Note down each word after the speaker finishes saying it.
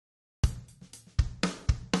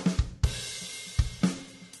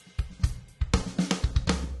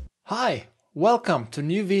Hi, welcome to a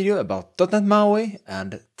new video about .NET MAUI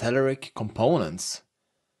and Telerik components.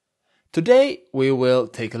 Today we will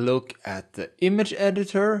take a look at the image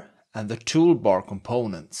editor and the toolbar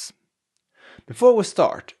components. Before we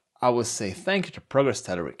start, I will say thank you to Progress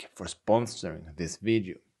Telerik for sponsoring this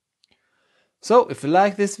video. So if you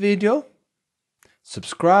like this video,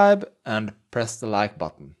 subscribe and press the like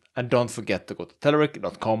button. And don't forget to go to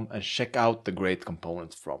telerik.com and check out the great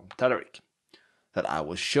components from Telerik that I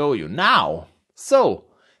will show you now. So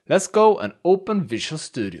let's go and open Visual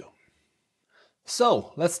Studio.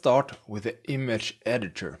 So let's start with the image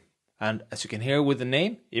editor. And as you can hear with the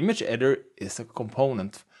name, image editor is a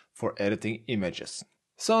component for editing images.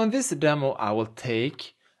 So in this demo I will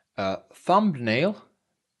take a thumbnail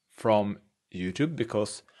from YouTube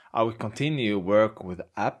because I will continue work with the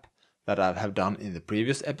app that I have done in the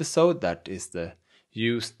previous episode, that is the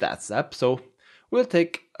Use Stats app. So we'll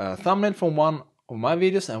take a thumbnail from one of my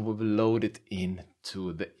videos and we will load it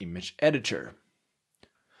into the image editor.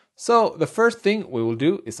 So the first thing we will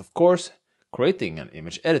do is of course creating an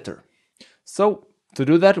image editor. So to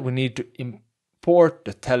do that we need to import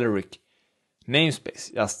the Telerik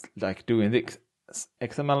namespace, just like doing the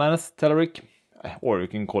XMLNS Telerik, or you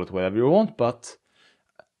can call it whatever you want, but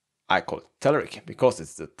I call it Telerik because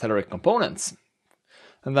it's the Telerik components.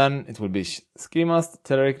 And then it will be schemas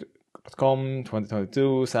telerik.com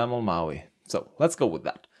 2022 SAML MAUI. So let's go with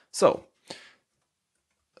that. So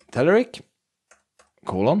Telerik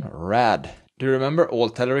rad. Do you remember all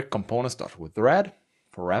Telerik components start with rad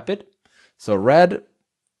for rapid? So rad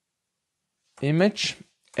image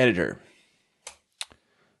editor.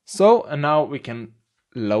 So and now we can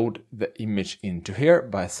load the image into here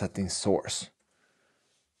by setting source.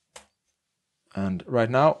 And right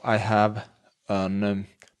now I have a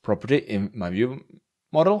property in my view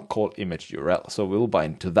model called image URL. So we'll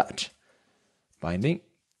bind to that. Binding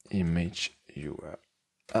image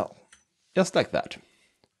URL. Just like that.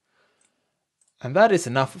 And that is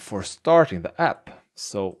enough for starting the app.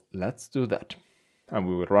 So let's do that. And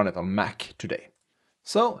we will run it on Mac today.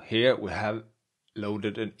 So here we have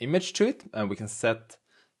loaded an image to it and we can set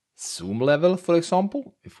zoom level, for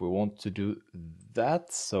example, if we want to do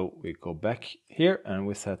that. So we go back here and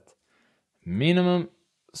we set minimum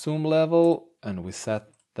zoom level and we set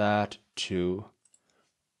that to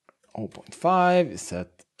 0.5. We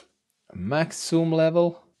set max zoom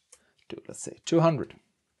level to, let's say, 200.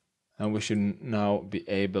 And we should now be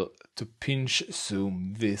able to pinch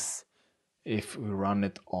zoom this if we run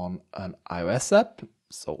it on an iOS app.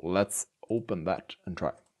 So let's open that and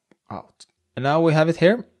try out. And now we have it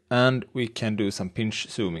here. And we can do some pinch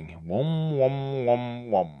zooming.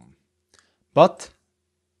 But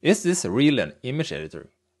is this really an image editor?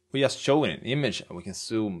 We just show an image and we can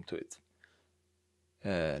zoom to it.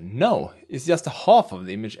 No, it's just a half of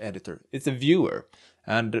the image editor. It's a viewer.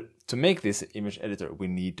 And to make this image editor, we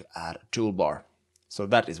need to add a toolbar. So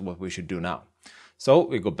that is what we should do now. So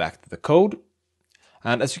we go back to the code.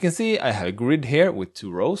 And as you can see, I have a grid here with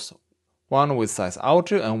two rows. One with size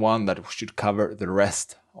outer and one that should cover the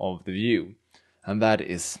rest of the view, and that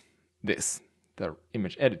is this, the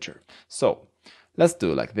image editor. So let's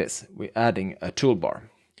do like this. We're adding a toolbar.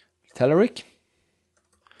 Telerik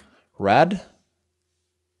rad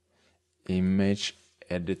image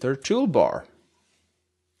editor toolbar,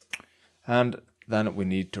 and then we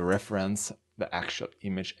need to reference the actual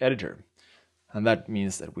image editor, and that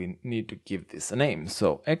means that we need to give this a name.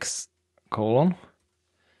 So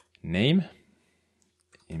name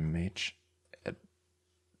image editor,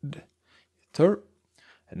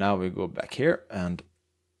 and now we go back here and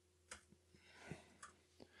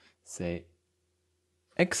say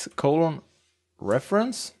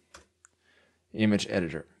reference image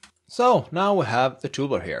editor. So now we have the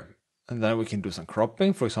toolbar here, and then we can do some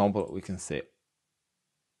cropping. For example, we can say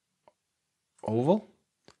oval,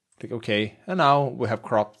 click OK, and now we have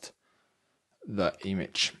cropped the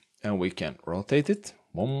image and we can rotate it.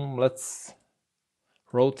 Let's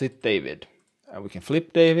rotate David, and we can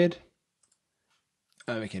flip David,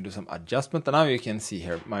 and we can do some adjustment. And now you can see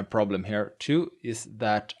here my problem here too is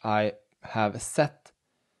that I have set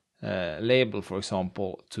label, for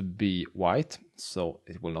example, to be white, so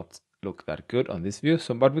it will not look that good on this view.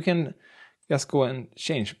 So but we can just go and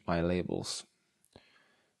change my labels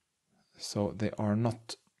so they are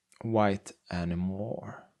not white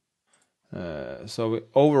anymore. So we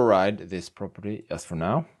override this property just for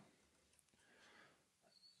now.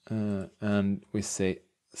 And we say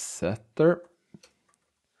setter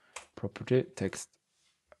property text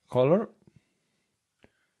color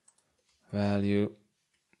value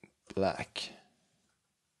black,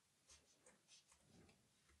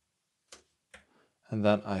 And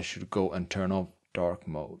then I should go and turn off dark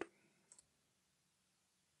mode,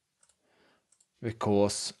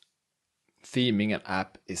 because theming an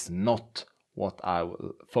app is not what I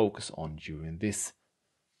will focus on during this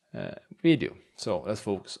video. So let's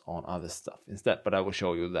focus on other stuff instead, but I will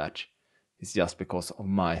show you that it's just because of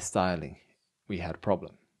my styling we had a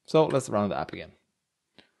problem. So let's run the app again.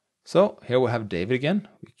 So here we have David again.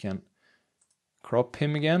 We can crop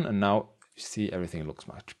him again, and now you see everything looks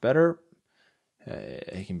much better.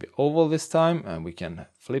 He can be oval this time, and we can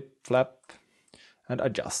flip, flap, and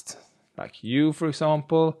adjust. Like you, for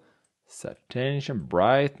example, set tension,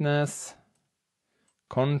 brightness,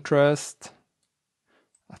 contrast.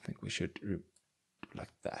 I think we should do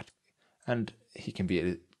like that. And he can be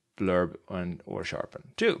a blurb or sharpen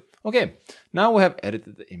too. Okay, now we have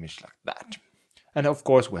edited the image like that. And of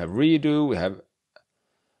course we have redo, we have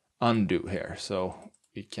undo here, so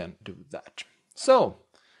we can do that. So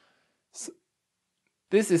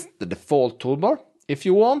this is the default toolbar. If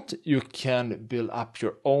you want, you can build up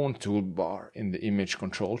your own toolbar in the image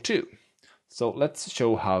control too. So let's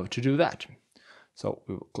show how to do that. So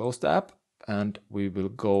we will close the app and we will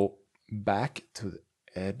go back to the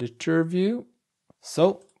editor view.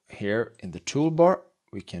 So here in the toolbar,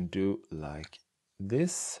 we can do like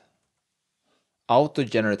this. Auto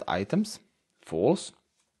generate items, false.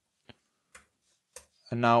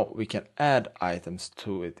 And now we can add items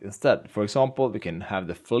to it instead. For example, we can have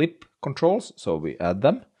the flip controls, so we add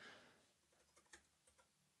them.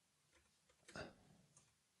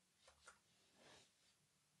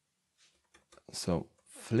 So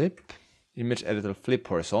flip, image editor flip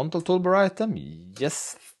horizontal toolbar item,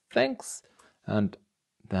 yes, thanks. And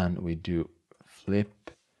then we do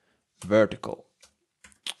flip vertical.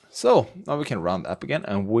 So now we can run the app again,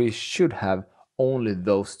 and we should have only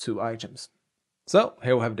those two items. So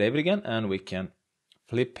here we have David again, and we can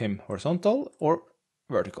flip him horizontal or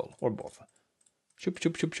vertical or both. Shoop,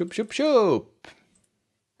 shoop, shoop, shoop, shoop, shoop.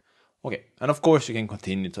 Okay, and of course you can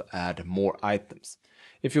continue to add more items.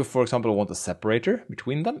 If you, for example, want a separator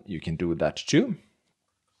between them, you can do that too.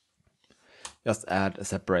 Just add a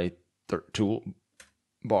separator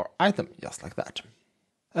toolbar item, just like that.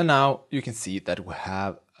 And now you can see that we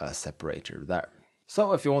have a separator there.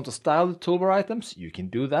 So if you want to style the toolbar items, you can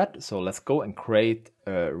do that. So let's go and create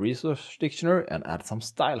a resource dictionary and add some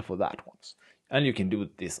style for that ones. And you can do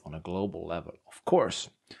this on a global level, of course.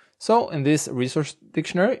 So in this resource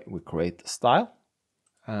dictionary, we create style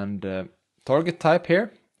and target type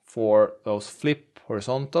here for those flip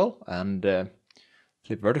horizontal and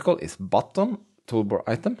flip vertical is button toolbar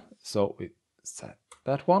item. So we set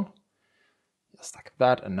that one just like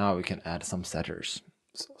that, and now we can add some setters.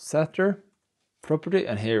 So setter property,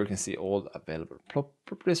 and here you can see all the available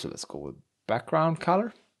properties. So let's go with background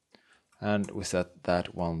color, and we set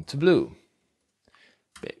that one to blue.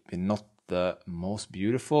 Maybe not the most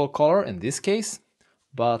beautiful color in this case,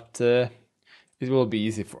 but it will be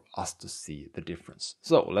easy for us to see the difference.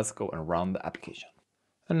 So let's go and run the application.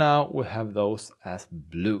 And now we have those as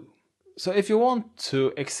blue. So if you want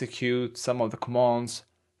to execute some of the commands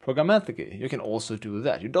programmatically, you can also do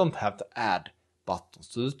that. You don't have to add buttons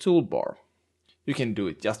to the toolbar. You can do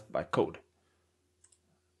it just by code.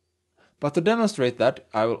 But to demonstrate that,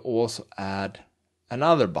 I will also add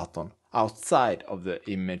another button outside of the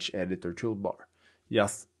image editor toolbar,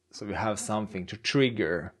 just so we have something to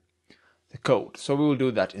trigger the code. So we will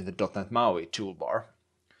do that in the .NET MAUI toolbar.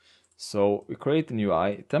 So we create a new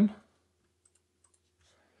item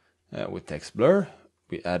with text blur.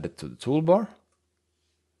 We add it to the toolbar.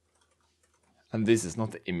 And this is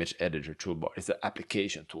not the image editor toolbar, it's the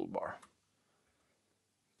application toolbar.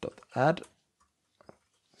 .add.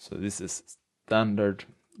 So this is standard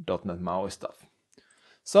 .NET MAUI stuff.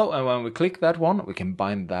 So, and when we click that one, we can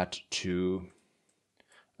bind that to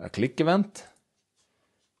a click event,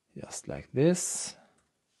 just like this.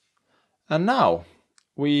 And now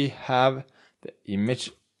we have the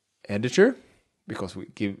image editor, because we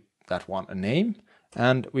give that one a name,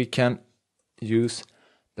 and we can use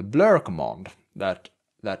the blur command that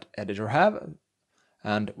editor have,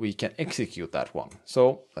 and we can execute that one.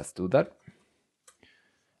 So let's do that.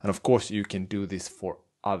 And of course you can do this for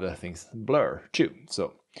other things than blur too.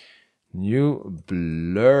 So new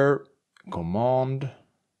blur command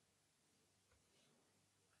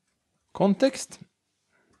context,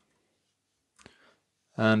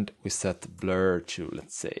 and we set blur to,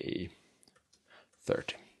 let's say,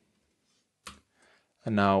 30.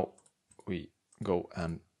 And now we go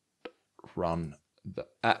and run the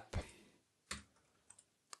app.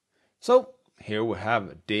 So here we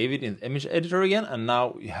have David in the image editor again, and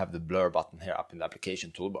now you have the blur button here up in the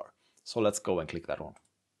application toolbar. So let's go and click that one.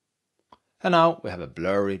 And now we have a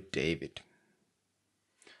blurry David.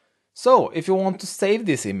 So if you want to save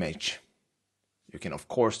this image, you can of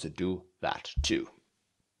course do that too.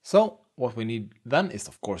 So what we need then is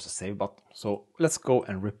of course a save button. So let's go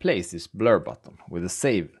and replace this blur button with a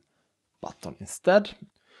save button instead.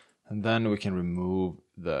 And then we can remove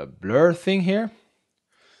the blur thing here.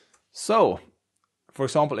 So for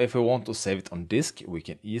example, if we want to save it on disk, we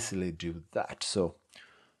can easily do that. So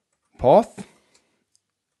path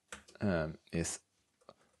is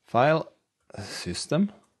file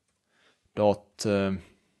system dot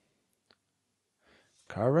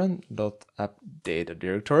current.app data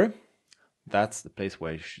directory. That's the place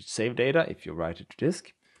where you should save data if you write it to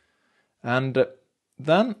disk. And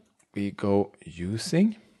then we go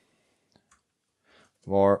using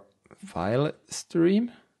var file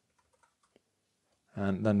stream,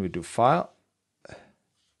 and then we do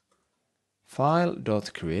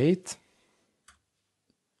file.create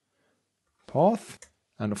path,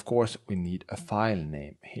 and of course we need a file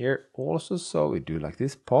name here also, so we do like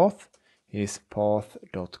this. Path is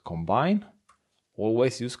path.combine.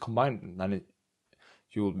 Always use combine, then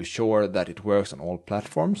you will be sure that it works on all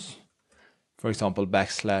platforms. For example,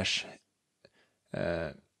 backslash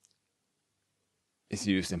is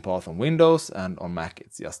used in path on Windows, and on Mac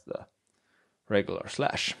it's just the regular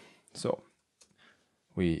slash. So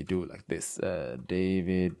we do like this,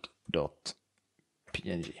 david.png.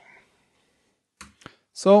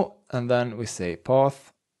 So, and then we say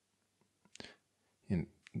path in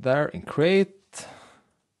there in create,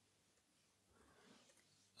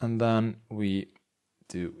 and then we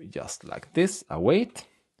do just like this, await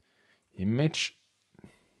image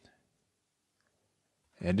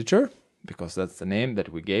editor, because that's the name that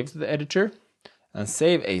we gave to the editor, and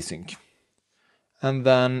save async. And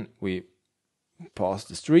then we pass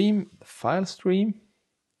the stream, the file stream,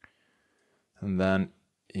 and then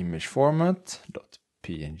image format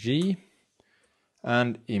 .png,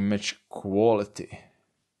 and image quality,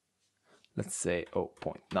 let's say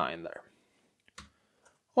 0.9 there.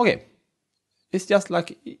 Okay, it's just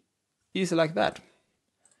like easy like that.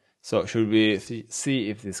 So should we see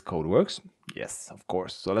if this code works? Yes, of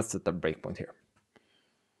course. So let's set a breakpoint here.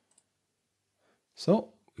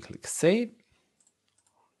 So we click save,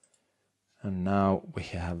 and now we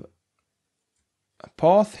have a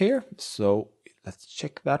path here. So let's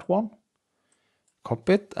check that one,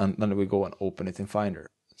 copy it, and then we go and open it in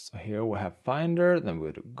Finder. So here we have Finder, then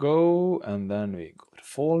we go, and then we go to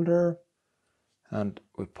folder, and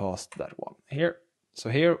we paste that one here. So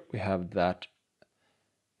here we have that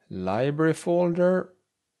library folder,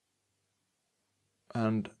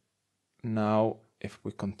 and now if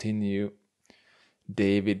we continue,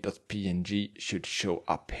 david.png should show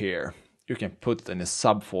up here. You can put it in a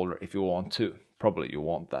subfolder if you want to. Probably you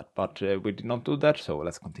want that, but we did not do that, so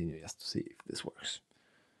let's continue just to see if this works.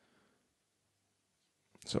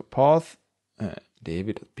 So path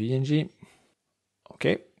david.png.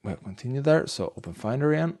 Okay, we have continued there, so open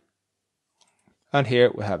Finder again, and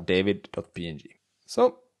here we have david.png.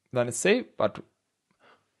 So then it's saved, but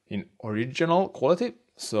in original quality.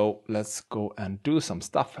 So let's go and do some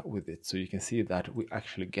stuff with it, so you can see that we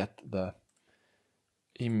actually get the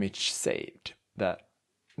image saved.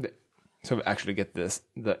 So we actually get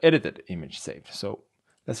the edited image saved. So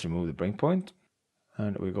let's remove the breakpoint,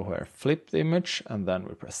 and we go here, flip the image, and then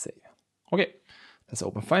we press save. Okay, let's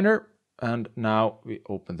open Finder, and now we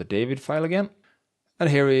open the David file again, and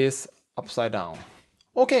here he is upside down.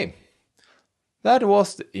 Okay, that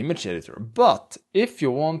was the image editor. But if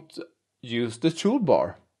you want to use the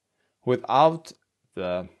toolbar without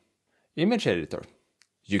the image editor,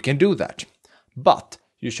 you can do that. But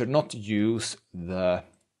you should not use the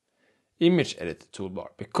image editor toolbar,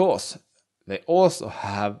 because they also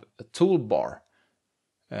have a toolbar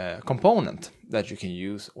component that you can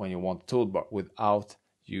use when you want toolbar without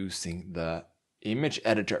using the image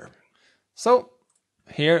editor. So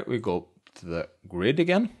here we go to the grid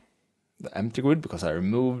again, the empty grid, because I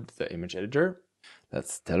removed the image editor.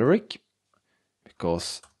 That's Telerik,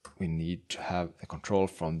 because we need to have the control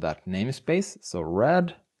from that namespace. So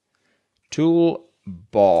red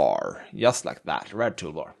toolbar, just like that, red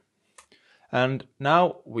toolbar. And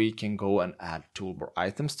now we can go and add toolbar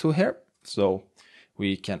items to here. So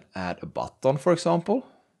we can add a button, for example.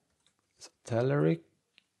 So Telerik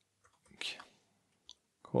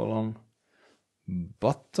colon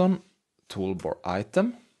button toolbar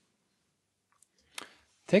item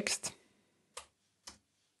text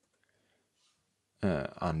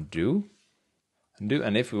undo,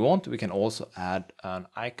 and if we want, we can also add an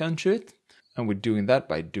icon to it, and we're doing that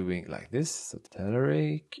by doing like this. So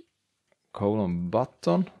Telerik colon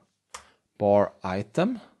button bar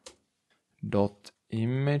item dot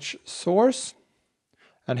image source,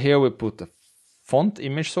 and here we put the font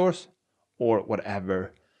image source or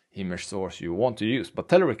whatever image source you want to use. But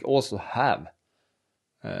Telerik also have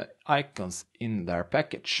icons in their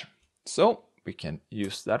package, so we can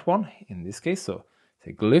use that one in this case. So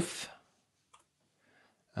say glyph,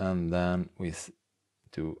 and then we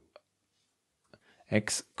do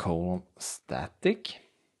x colon static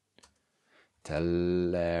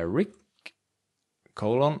Telerik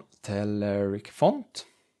colon Telerik font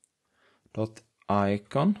dot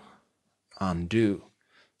icon undo,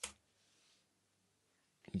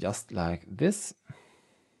 just like this.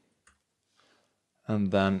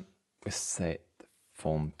 And then we say the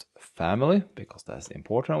font family, because that's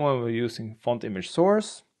important when we're using font image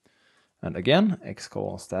source. And again, x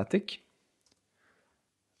colon static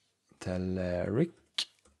Telerik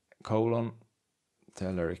colon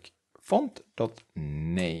Telerik font dot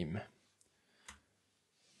name.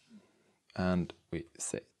 And we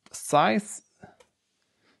say the size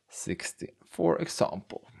 60 for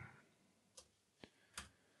example.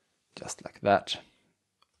 Just like that.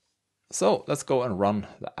 So let's go and run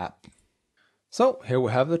the app. So here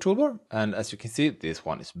we have the toolbar, and as you can see, this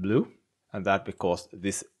one is blue, and that because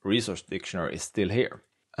this resource dictionary is still here.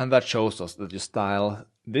 And that shows us that you style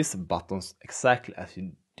these buttons exactly as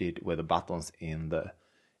you did with the buttons in the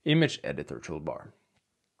image editor toolbar.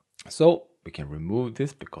 So we can remove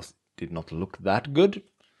this because it did not look that good.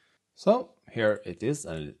 So here it is,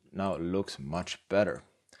 and it now looks much better.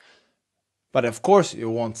 But of course you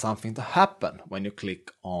want something to happen when you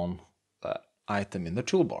click on the item in the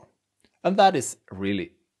toolbar. And that is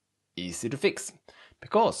really easy to fix,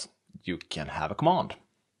 because you can have a command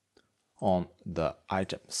on the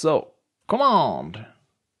item. So command,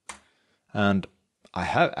 and I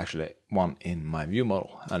have actually one in my view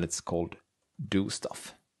model, and it's called do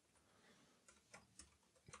stuff.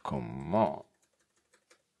 Command,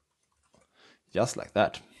 just like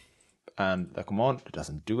that. And the command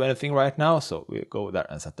doesn't do anything right now, so we go there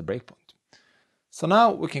and set the breakpoint. So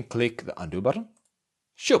now we can click the undo button,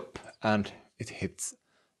 shoop, and it hits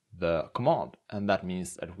the command, and that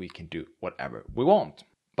means that we can do whatever we want.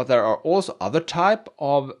 But there are also other type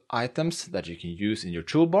of items that you can use in your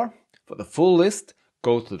toolbar. For the full list,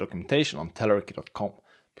 go to the documentation on telerik.com,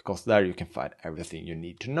 because there you can find everything you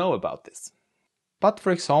need to know about this. But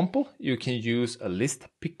for example, you can use a list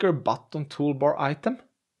picker button toolbar item.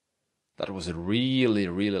 That was a really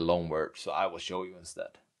long word, so I will show you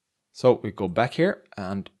instead. So we go back here,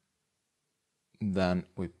 and then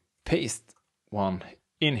we paste one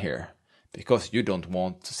in here, because you don't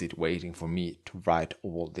want to sit waiting for me to write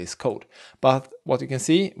all this code. But what you can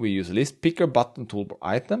see, we use list picker button toolbar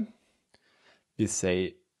item. We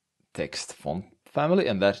say text font family,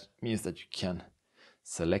 and that means that you can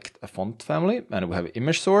select a font family, and we have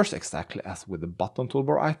image source exactly as with the button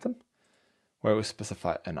toolbar item, where we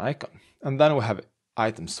specify an icon. And then we have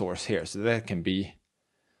item source here, so that can be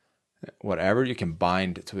whatever. You can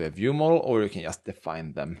bind to a view model, or you can just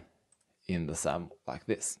define them in the sample like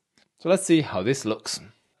this. So let's see how this looks.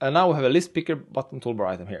 And now we have a list picker button toolbar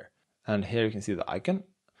item here, and here you can see the icon,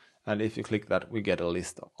 and if you click that, we get a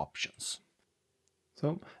list of options.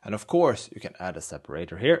 So, and of course you can add a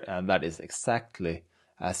separator here, and that is exactly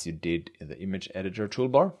as you did in the image editor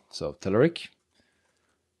toolbar. So Telerik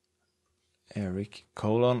Eric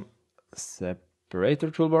colon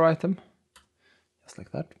separator toolbar item, just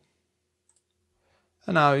like that.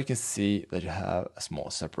 And now you can see that you have a small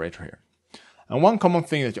separator here. And one common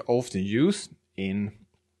thing that you often use in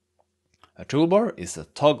a toolbar is a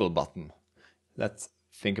toggle button. Let's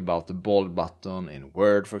think about the bold button in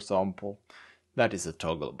Word, for example. That is a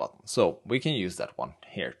toggle button. So we can use that one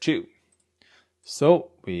here too.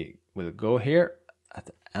 So we will go here at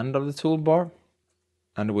the end of the toolbar,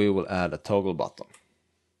 and we will add a toggle button.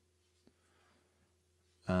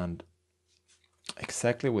 And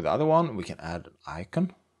exactly with the other one, we can add an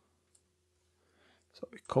icon. So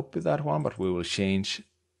we copy that one, but we will change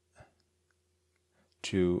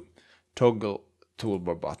to toggle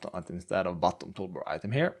toolbar button instead of button toolbar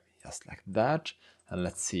item here, just like that. And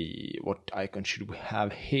let's see, what icon should we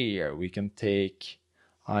have here? We can take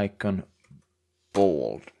icon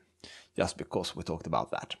bold, just because we talked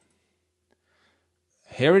about that.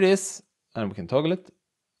 Here it is, and we can toggle it,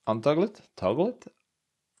 untoggle it, toggle it.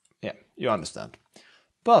 Yeah, you understand.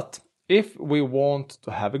 But if we want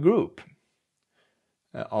to have a group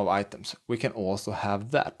of items, we can also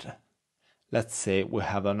have that. Let's say we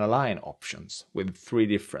have an align options with 3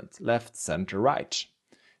 different left, center, right.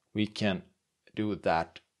 We can do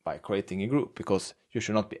that by creating a group, because you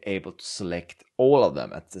should not be able to select all of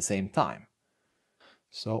them at the same time.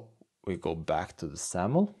 So we go back to the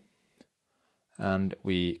SAML, and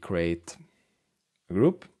we create a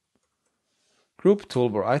group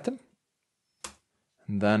toolbar item,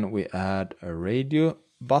 and then we add a radio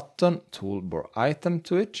button toolbar item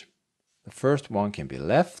to it. The first one can be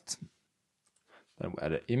left. Then we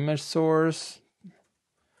add an image source,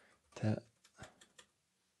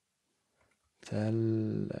 Telerik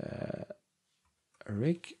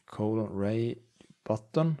ray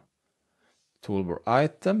button toolbar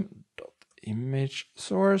item dot image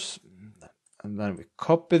source, and then we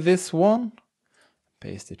copy this one,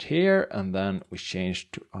 paste it here, and then we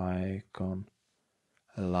change to icon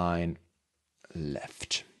align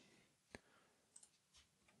left.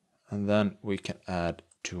 And then we can add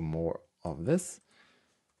 2 more of this.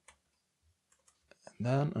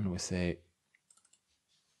 And we say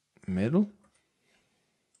middle,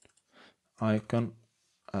 icon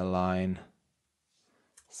align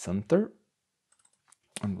center,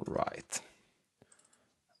 and right,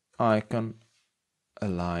 icon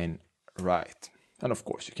align right. And of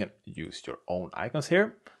course you can use your own icons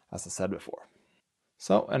here, as I said before.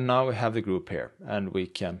 So, and now we have the group here, and we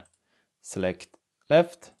can select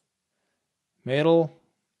left, middle,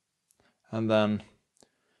 and then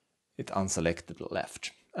it unselected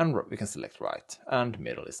left, and we can select right, and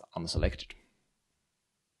middle is unselected.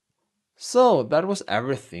 So that was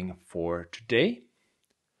everything for today.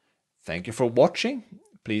 Thank you for watching.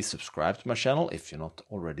 Please subscribe to my channel if you not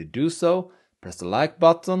already do so. Press the like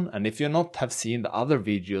button, and if you not have seen the other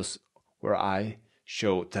videos where I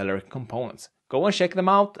show Telerik components, go and check them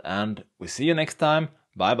out, and we see you next time.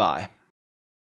 Bye bye.